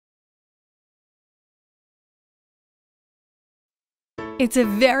It's a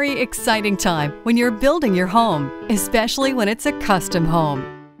very exciting time when you're building your home, especially when it's a custom home.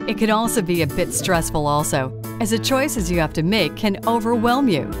 It can also be a bit stressful as the choices you have to make can overwhelm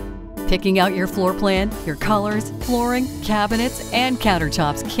you. Picking out your floor plan, your colors, flooring, cabinets, and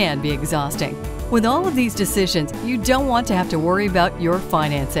countertops can be exhausting. With all of these decisions, you don't want to have to worry about your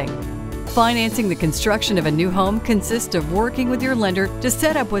financing. Financing the construction of a new home consists of working with your lender to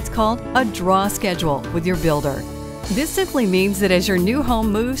set up what's called a draw schedule with your builder. This simply means that as your new home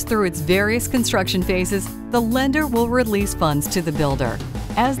moves through its various construction phases, the lender will release funds to the builder.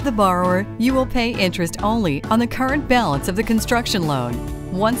 As the borrower, you will pay interest only on the current balance of the construction loan.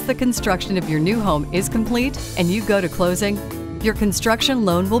 Once the construction of your new home is complete and you go to closing, your construction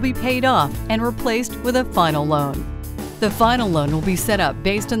loan will be paid off and replaced with a final loan. The final loan will be set up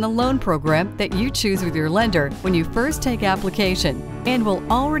based on the loan program that you choose with your lender when you first take application and will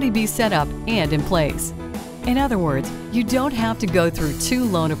already be set up and in place. In other words, you don't have to go through 2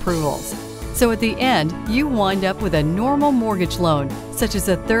 loan approvals. So at the end, you wind up with a normal mortgage loan, such as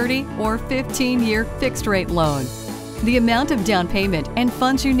a 30 or 15-year fixed-rate loan. The amount of down payment and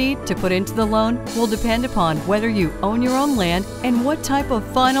funds you need to put into the loan will depend upon whether you own your own land and what type of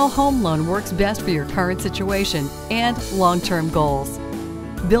final home loan works best for your current situation and long-term goals.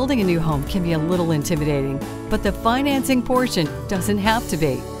 Building a new home can be a little intimidating, but the financing portion doesn't have to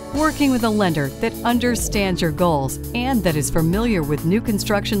be. Working with a lender that understands your goals and that is familiar with new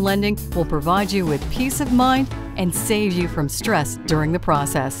construction lending will provide you with peace of mind and save you from stress during the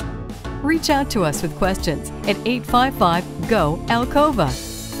process. Reach out to us with questions at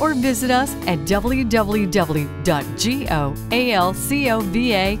 855-GO-ALCOVA or visit us at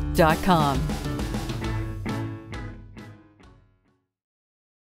www.goalcova.com.